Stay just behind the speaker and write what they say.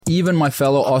Even my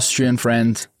fellow Austrian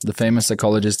friend, the famous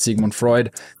psychologist Sigmund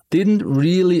Freud, didn't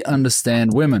really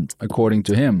understand women, according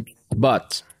to him.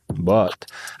 But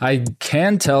I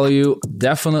can tell you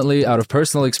definitely out of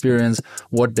personal experience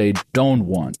what they don't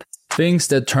want. Things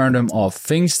that turn them off,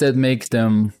 things that make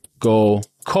them go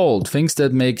cold, things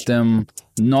that make them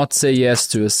not say yes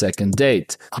to a second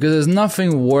date. Because there's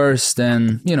nothing worse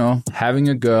than, having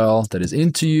a girl that is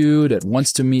into you, that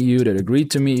wants to meet you, that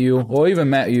agreed to meet you, or even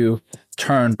met you,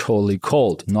 turn totally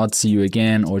cold, not see you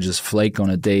again, or just flake on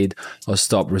a date or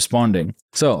stop responding.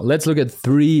 So let's look at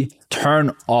 3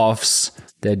 turn-offs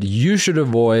that you should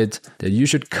avoid, that you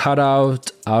should cut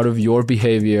out of your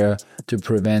behavior to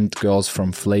prevent girls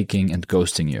from flaking and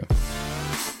ghosting you.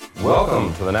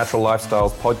 Welcome to the Natural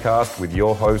Lifestyles podcast with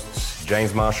your hosts,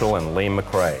 James Marshall and Liam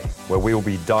McRae, where we will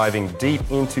be diving deep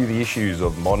into the issues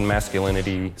of modern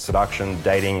masculinity, seduction,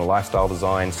 dating, lifestyle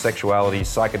design, sexuality,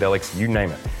 psychedelics, you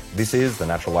name it. This is the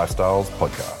Natural Lifestyles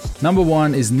podcast. Number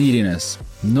 1 is neediness.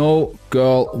 No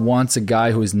girl wants a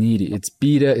guy who is needy. It's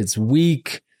beta, it's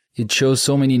weak, it shows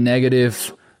so many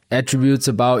negative attributes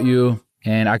about you.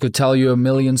 And I could tell you a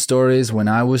million stories when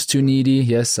I was too needy.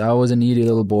 Yes, I was a needy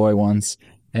little boy once.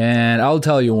 And I'll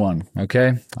tell you one,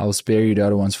 okay? I'll spare you the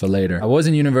other ones for later. I was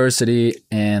in university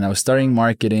and I was studying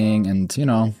marketing and,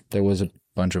 there was a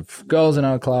bunch of girls in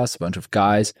our class, a bunch of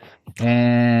guys.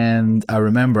 And I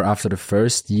remember after the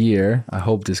first year, I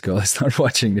hope this girl is not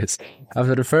watching this.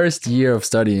 After the first year of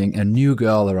studying, a new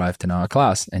girl arrived in our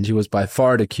class and she was by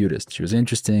far the cutest. She was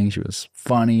interesting, she was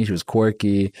funny, she was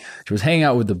quirky, she was hanging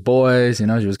out with the boys, she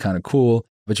was kind of cool,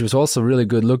 but she was also really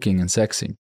good looking and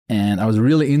sexy. And I was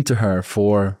really into her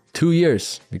for 2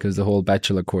 years because the whole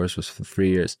bachelor course was for 3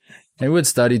 years. And we would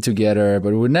study together,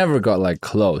 but we never got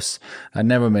close. I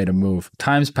never made a move.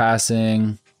 Time's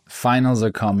passing, finals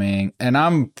are coming, and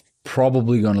I'm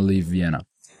probably going to leave Vienna.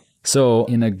 So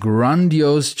in a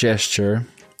grandiose gesture,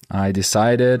 I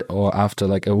decided, or after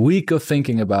a week of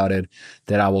thinking about it,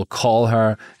 that I will call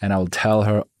her and I will tell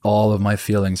her all of my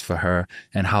feelings for her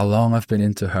and how long I've been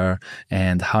into her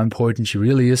and how important she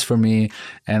really is for me.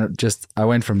 And I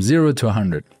went from 0 to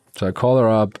 100. So I call her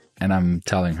up and I'm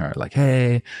telling her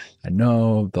hey, I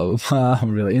know, blah, blah, blah.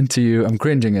 I'm really into you. I'm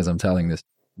cringing as I'm telling this.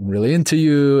 I'm really into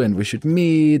you and we should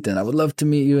meet and I would love to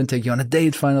meet you and take you on a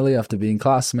date finally after being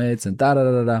classmates and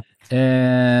da-da-da-da-da.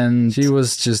 And she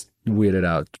was just weirded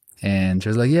out. And she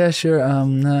was like, yeah, sure,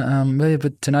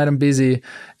 but tonight I'm busy.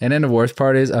 And then the worst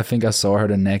part is, I think I saw her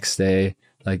the next day,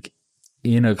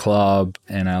 in a club,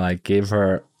 and I gave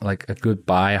her a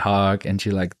goodbye hug, and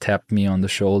she tapped me on the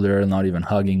shoulder, not even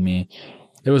hugging me.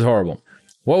 It was horrible.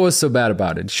 What was so bad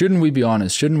about it? Shouldn't we be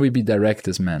honest? Shouldn't we be direct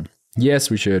as men?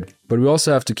 Yes, we should. But we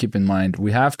also have to keep in mind,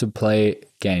 we have to play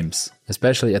games,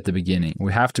 especially at the beginning.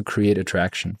 We have to create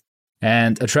attraction.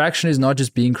 And attraction is not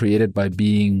just being created by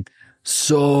being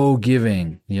so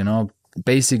giving,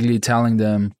 basically telling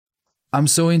them, I'm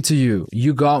so into you.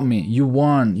 You got me. You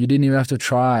won. You didn't even have to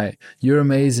try. You're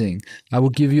amazing. I will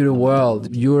give you the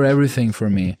world. You're everything for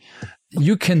me.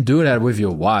 You can do that with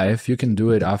your wife. You can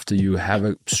do it after you have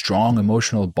a strong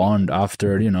emotional bond,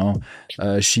 after,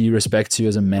 she respects you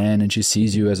as a man and she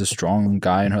sees you as a strong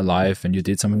guy in her life and you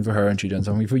did something for her and she did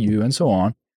something for you and so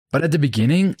on. But at the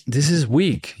beginning, this is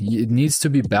weak. It needs to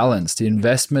be balanced. The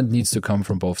investment needs to come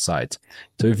from both sides.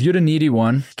 So if you're the needy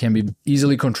one, can be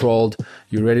easily controlled,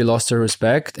 you already lost her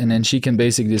respect, and then she can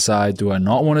basically decide, do I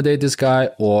not want to date this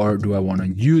guy, or do I want to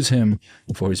use him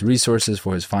for his resources,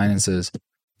 for his finances?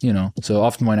 So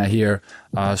often when I hear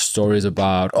stories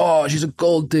about, oh, she's a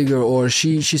gold digger, or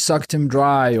she sucked him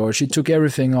dry, or she took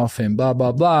everything off him, blah,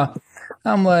 blah, blah.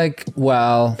 I'm like,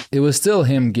 well, it was still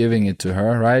him giving it to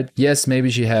her, right? Yes, maybe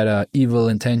she had evil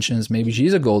intentions. Maybe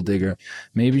she's a gold digger.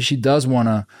 Maybe she does want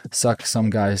to suck some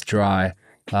guys dry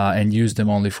and use them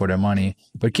only for their money.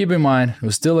 But keep in mind, it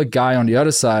was still a guy on the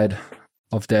other side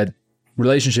of that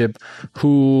relationship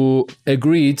who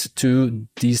agreed to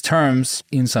these terms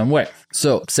in some way.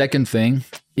 So, second thing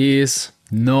is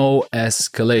no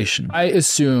escalation. I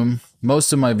assume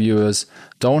most of my viewers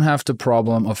don't have the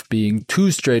problem of being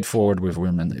too straightforward with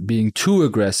women, being too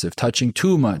aggressive, touching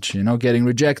too much, getting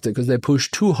rejected because they push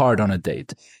too hard on a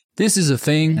date. This is a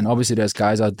thing, and obviously there's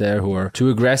guys out there who are too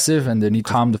aggressive and they need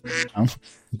to calm the down.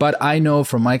 But I know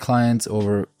from my clients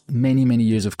over many, many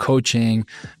years of coaching,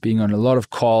 being on a lot of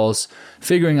calls,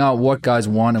 figuring out what guys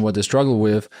want and what they struggle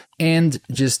with, and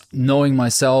just knowing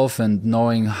myself and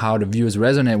knowing how the viewers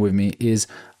resonate with me, is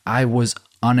I was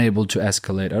unable to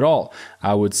escalate at all.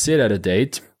 I would sit at a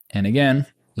date, and again,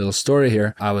 little story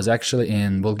here. I was actually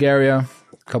in Bulgaria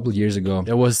a couple of years ago.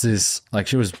 There was this,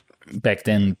 she was back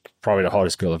then probably the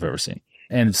hottest girl I've ever seen.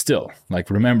 And still,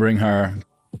 remembering her,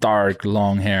 dark,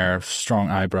 long hair, strong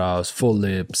eyebrows, full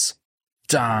lips.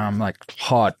 Damn, like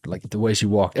hot, like the way she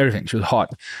walked, everything. She was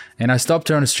hot. And I stopped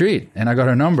her on the street and I got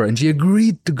her number and she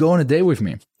agreed to go on a date with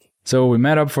me. So we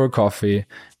met up for a coffee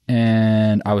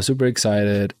and I was super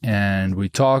excited and we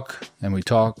talk and we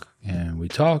talk and we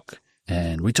talk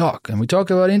and we talk and we talk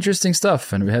about interesting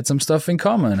stuff and we had some stuff in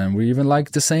common and we even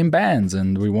liked the same bands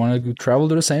and we wanted to travel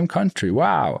to the same country.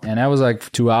 Wow. And that was like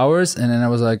 2 hours and then I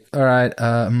was like, all right,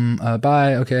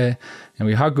 bye, okay. And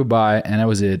we hugged goodbye and that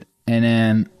was it. And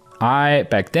then I,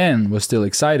 back then, was still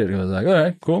excited. I was like, all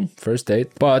right, cool, first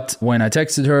date. But when I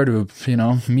texted her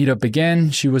to, meet up again,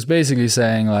 she was basically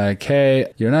saying like,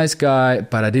 hey, you're a nice guy,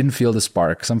 but I didn't feel the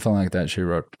spark. Something like that, she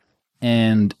wrote.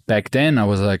 And back then, I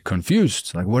was like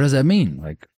confused. Like, what does that mean?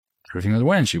 Like, everything was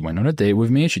when she went on a date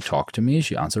with me. She talked to me.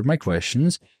 She answered my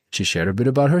questions. She shared a bit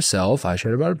about herself. I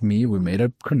shared about me. We made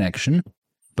a connection.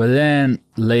 But then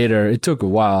later, it took a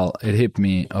while. It hit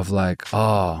me of like,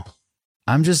 oh,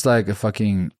 I'm just like a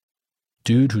fucking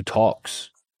dude who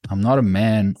talks. I'm not a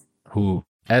man who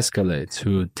escalates,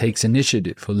 who takes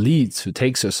initiative, who leads, who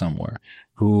takes her somewhere,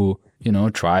 who,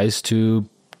 tries to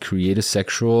create a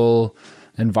sexual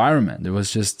environment. It was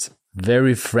just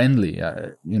very friendly.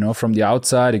 From the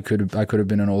outside, I could have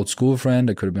been an old school friend.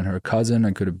 I could have been her cousin. I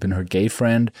could have been her gay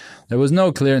friend. There was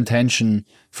no clear intention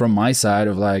from my side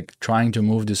of like trying to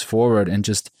move this forward and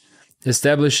just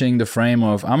establishing the frame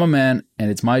of I'm a man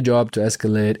and it's my job to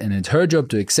escalate and it's her job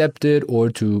to accept it or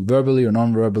to verbally or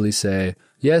non-verbally say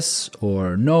yes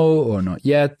or no or not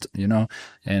yet,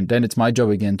 and then it's my job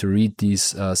again to read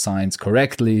these signs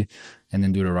correctly and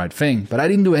then do the right thing. But I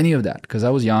didn't do any of that because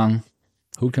I was young.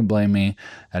 Who can blame me?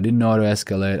 I didn't know how to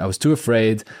escalate. I was too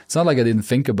afraid. It's not like I didn't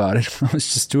think about it. I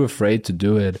was just too afraid to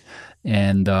do it.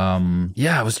 And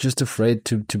I was just afraid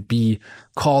to be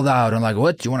called out. I'm like,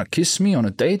 what? Do you want to kiss me on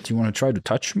a date? Do you want to try to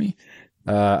touch me?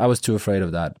 I was too afraid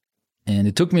of that. And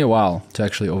it took me a while to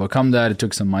actually overcome that. It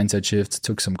took some mindset shifts, it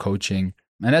took some coaching.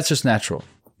 And that's just natural.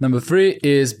 Number 3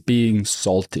 is being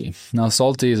salty. Now,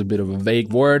 salty is a bit of a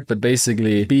vague word, but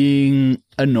basically being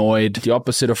annoyed, the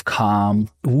opposite of calm,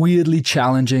 weirdly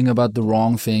challenging about the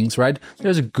wrong things, right?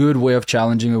 There's a good way of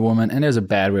challenging a woman and there's a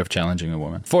bad way of challenging a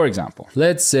woman. For example,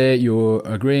 let's say you're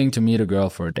agreeing to meet a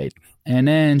girl for a date and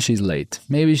then she's late.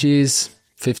 Maybe she's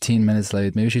 15 minutes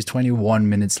late. Maybe she's 21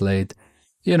 minutes late.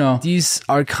 These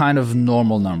are kind of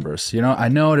normal numbers. I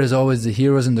know there's always the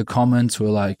heroes in the comments who are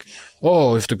like,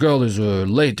 oh, if the girl is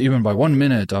late even by 1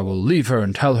 minute, I will leave her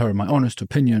and tell her my honest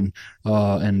opinion.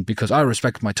 And because I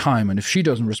respect my time. And if she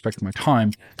doesn't respect my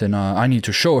time, then I need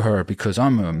to show her because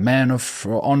I'm a man of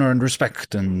honor and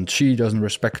respect and she doesn't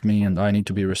respect me and I need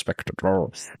to be respected.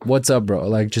 What's up, bro?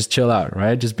 Like, just chill out,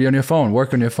 right? Just be on your phone,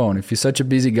 work on your phone. If you're such a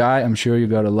busy guy, I'm sure you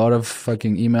got a lot of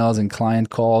fucking emails and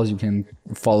client calls you can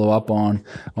follow up on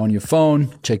your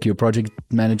phone. Check your project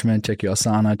management, check your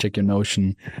Asana, check your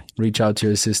Notion, reach out to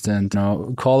your assistant,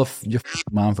 call your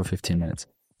mom for 15 minutes.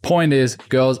 Point is,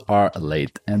 girls are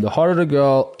late. And the hotter the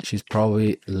girl, she's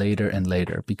probably later and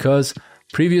later because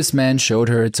previous men showed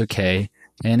her it's okay.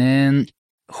 And then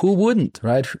who wouldn't,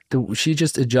 right? She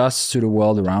just adjusts to the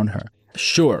world around her.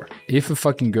 Sure, if a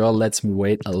fucking girl lets me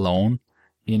wait alone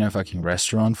in a fucking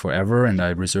restaurant forever and I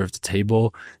reserve the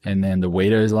table and then the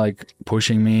waiter is like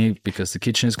pushing me because the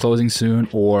kitchen is closing soon,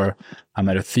 or I'm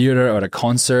at a theater or at a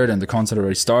concert and the concert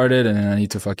already started and then I need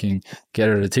to fucking get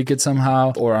her the ticket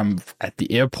somehow, or I'm at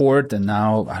the airport and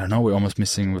now, I don't know, we're almost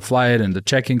missing the flight and the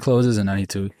check-in closes and I need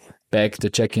to beg the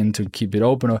check-in to keep it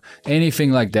open or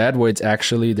anything like that where it's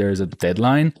actually there's a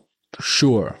deadline.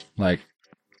 Sure, like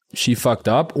she fucked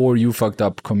up or you fucked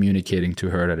up communicating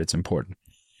to her that it's important.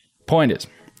 Point is,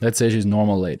 let's say she's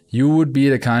normal late. You would be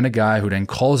the kind of guy who then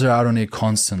calls her out on it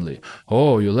constantly.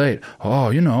 Oh, you're late.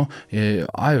 Oh,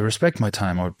 I respect my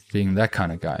time, or being that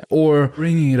kind of guy. Or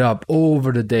bringing it up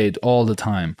over the date all the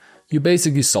time. You're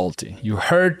basically salty. You're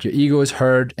hurt, your ego is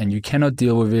hurt, and you cannot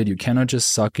deal with it. You cannot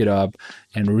just suck it up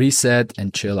and reset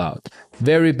and chill out.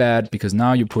 Very bad, because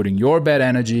now you're putting your bad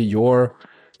energy, your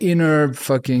inner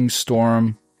fucking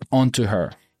storm onto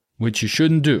her, which you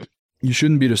shouldn't do. You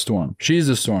shouldn't be the storm. She's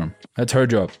the storm. That's her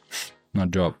job. Not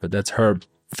job, but that's her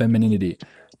femininity.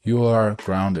 You are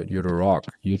grounded. You're the rock.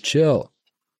 You chill.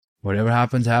 Whatever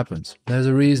happens, happens. There's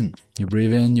a reason. You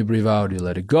breathe in, you breathe out, you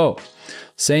let it go.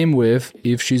 Same with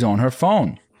if she's on her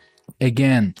phone.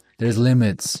 Again, there's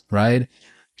limits, right?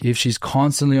 If she's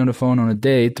constantly on the phone on a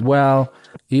date, well,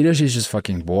 either she's just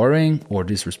fucking boring or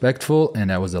disrespectful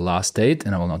and that was the last date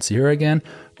and I will not see her again,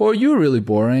 or you're really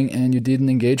boring and you didn't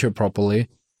engage her properly.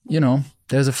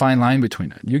 There's a fine line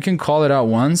between it. You can call it out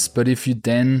once, but if you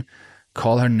then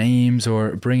call her names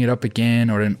or bring it up again,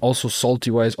 or then also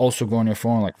salty ways, also go on your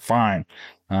phone, like, fine.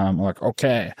 Like,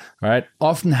 okay, right?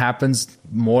 Often happens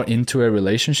more into a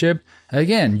relationship.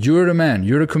 Again, you're the man,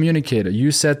 you're the communicator.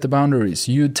 You set the boundaries.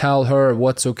 You tell her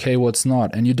what's okay, what's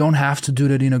not. And you don't have to do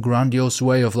that in a grandiose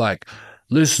way of like,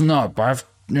 listen up,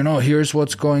 here's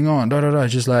what's going on.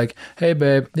 Just like, hey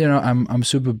babe, I'm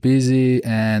super busy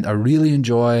and I really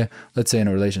enjoy, let's say in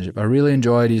a relationship, I really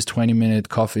enjoy these 20-minute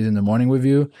coffees in the morning with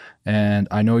you. And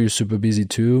I know you're super busy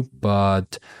too,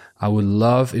 but I would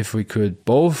love if we could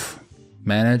both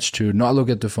manage to not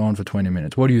look at the phone for 20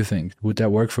 minutes. What do you think? Would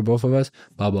that work for both of us?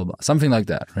 Blah, blah, blah. Something like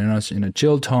that. In a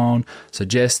chill tone,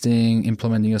 suggesting,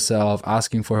 implementing yourself,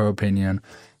 asking for her opinion.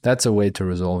 That's a way to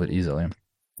resolve it easily.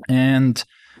 And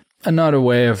another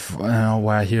way of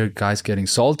why I hear guys getting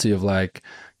salty of like,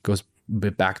 goes a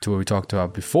bit back to what we talked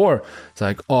about before. It's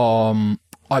like,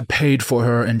 I paid for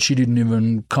her and she didn't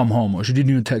even come home, or she didn't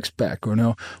even text back,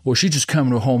 or she just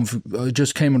came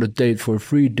on a date for a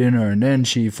free dinner and then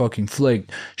she fucking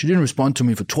flaked. She didn't respond to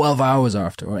me for 12 hours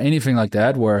after, or anything like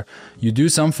that, where you do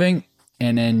something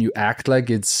and then you act like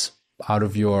it's out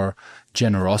of your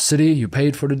generosity. You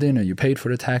paid for the dinner, you paid for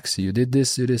the taxi, you did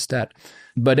this, that.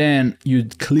 But then you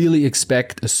clearly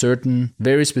expect a certain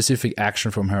very specific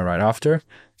action from her right after,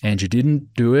 and she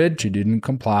didn't do it, she didn't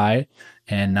comply.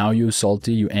 And now you're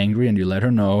salty, you're angry, and you let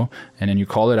her know. And then you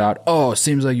call it out. Oh,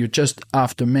 seems like you're just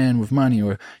after men with money,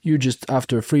 or you're just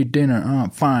after a free dinner. Oh,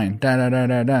 fine.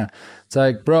 It's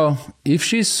like, bro, if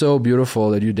she's so beautiful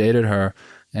that you dated her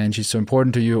and she's so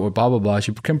important to you, or blah, blah, blah,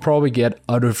 she can probably get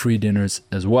other free dinners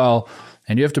as well.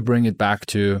 And you have to bring it back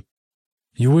to,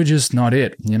 you were just not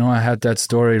it. I had that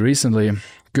story recently.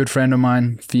 Good friend of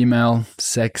mine, female,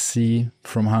 sexy,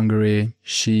 from Hungary.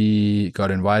 She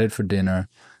got invited for dinner.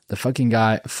 The fucking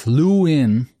guy flew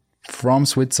in from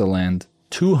Switzerland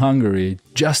to Hungary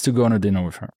just to go on a dinner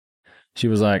with her. She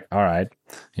was like, all right.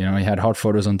 He had hot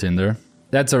photos on Tinder.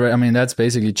 That's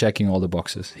basically checking all the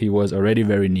boxes. He was already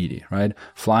very needy, right?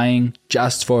 Flying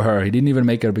just for her. He didn't even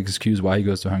make a big excuse why he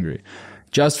goes to Hungary.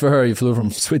 Just for her, he flew from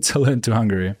Switzerland to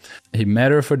Hungary. He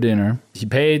met her for dinner. He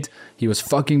paid. He was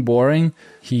fucking boring.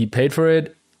 He paid for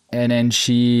it. And then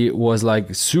she was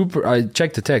like super, I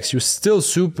checked the text. She was still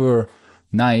super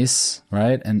nice,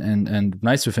 right? And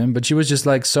nice with him, but she was just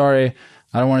like, sorry,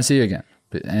 I don't want to see you again.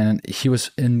 And he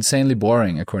was insanely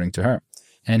boring, according to her.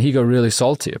 And he got really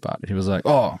salty about it. He was like,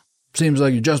 oh, seems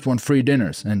like you just want free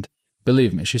dinners. And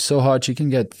believe me, she's so hot, she can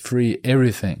get free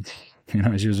everything.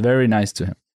 She was very nice to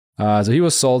him. So he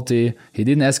was salty. He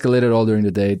didn't escalate at all during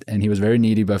the date, and he was very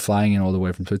needy by flying in all the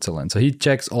way from Switzerland. So he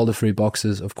checks all the free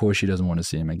boxes. Of course, she doesn't want to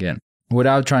see him again.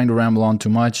 Without trying to ramble on too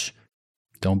much,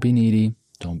 don't be needy.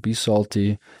 Don't be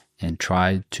salty, and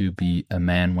try to be a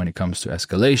man when it comes to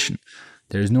escalation.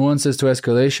 There's nuances to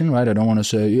escalation, right? I don't want to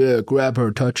say, yeah, grab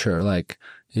her, touch her. Like,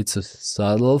 it's a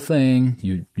subtle thing.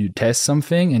 You test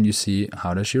something and you see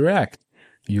how does she react.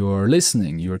 You're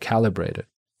listening. You're calibrated.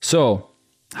 So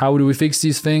how do we fix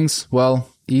these things? Well,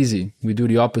 easy. We do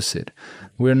the opposite.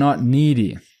 We're not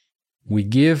needy. We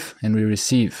give and we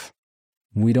receive.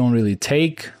 We don't really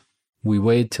take. We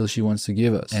wait till she wants to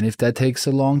give us. And if that takes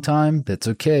a long time, that's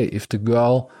okay. If the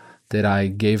girl that I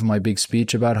gave my big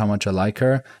speech about how much I like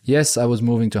her, yes, I was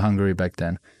moving to Hungary back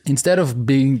then. Instead of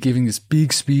giving this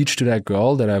big speech to that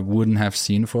girl that I wouldn't have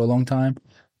seen for a long time,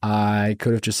 I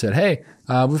could have just said, hey,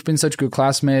 we've been such good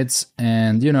classmates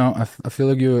and, I feel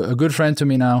like you're a good friend to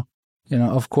me now.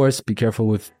 Of course, be careful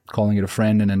with calling it a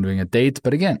friend and then doing a date.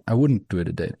 But again, I wouldn't do it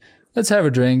a date. Let's have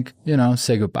a drink,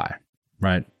 say goodbye,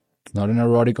 right? It's not an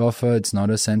erotic offer. It's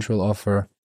not a sensual offer.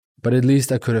 But at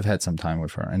least I could have had some time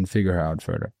with her and figure her out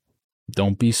further.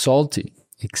 Don't be salty.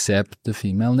 Accept the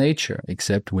female nature.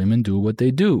 Accept women do what they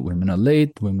do. Women are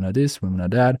late. Women are this. Women are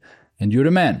that. And you're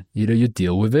the man. Either you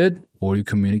deal with it or you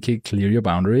communicate clear your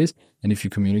boundaries. And if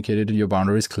you communicated your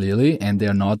boundaries clearly and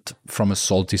they're not from a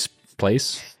salty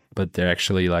place, but they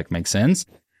actually make sense,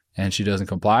 and she doesn't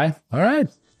comply, all right,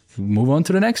 move on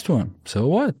to the next one. So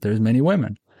what? There's many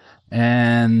women.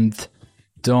 And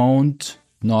don't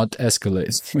not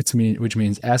escalate, which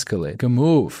means escalate.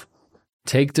 Move.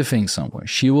 Take the thing somewhere.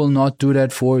 She will not do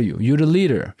that for you. You're the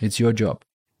leader. It's your job.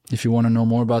 If you want to know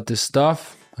more about this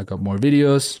stuff, I got more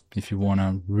videos. If you want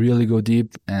to really go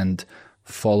deep and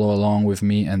follow along with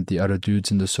me and the other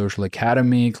dudes in the Social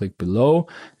Academy, click below.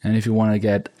 And if you want to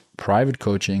get private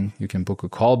coaching, you can book a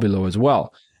call below as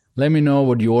well. Let me know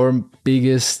what your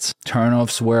biggest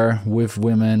turnoffs were with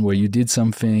women, where you did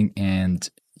something and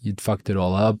you fucked it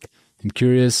all up. I'm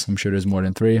curious. I'm sure there's more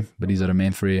than 3, but these are the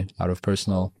main 3 out of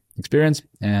personal experience.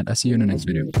 And I'll see you in the next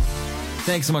video.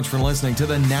 Thanks so much for listening to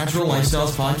the Natural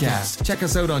Lifestyles Podcast. Check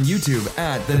us out on YouTube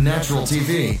at The Natural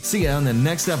TV. See you on the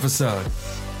next episode.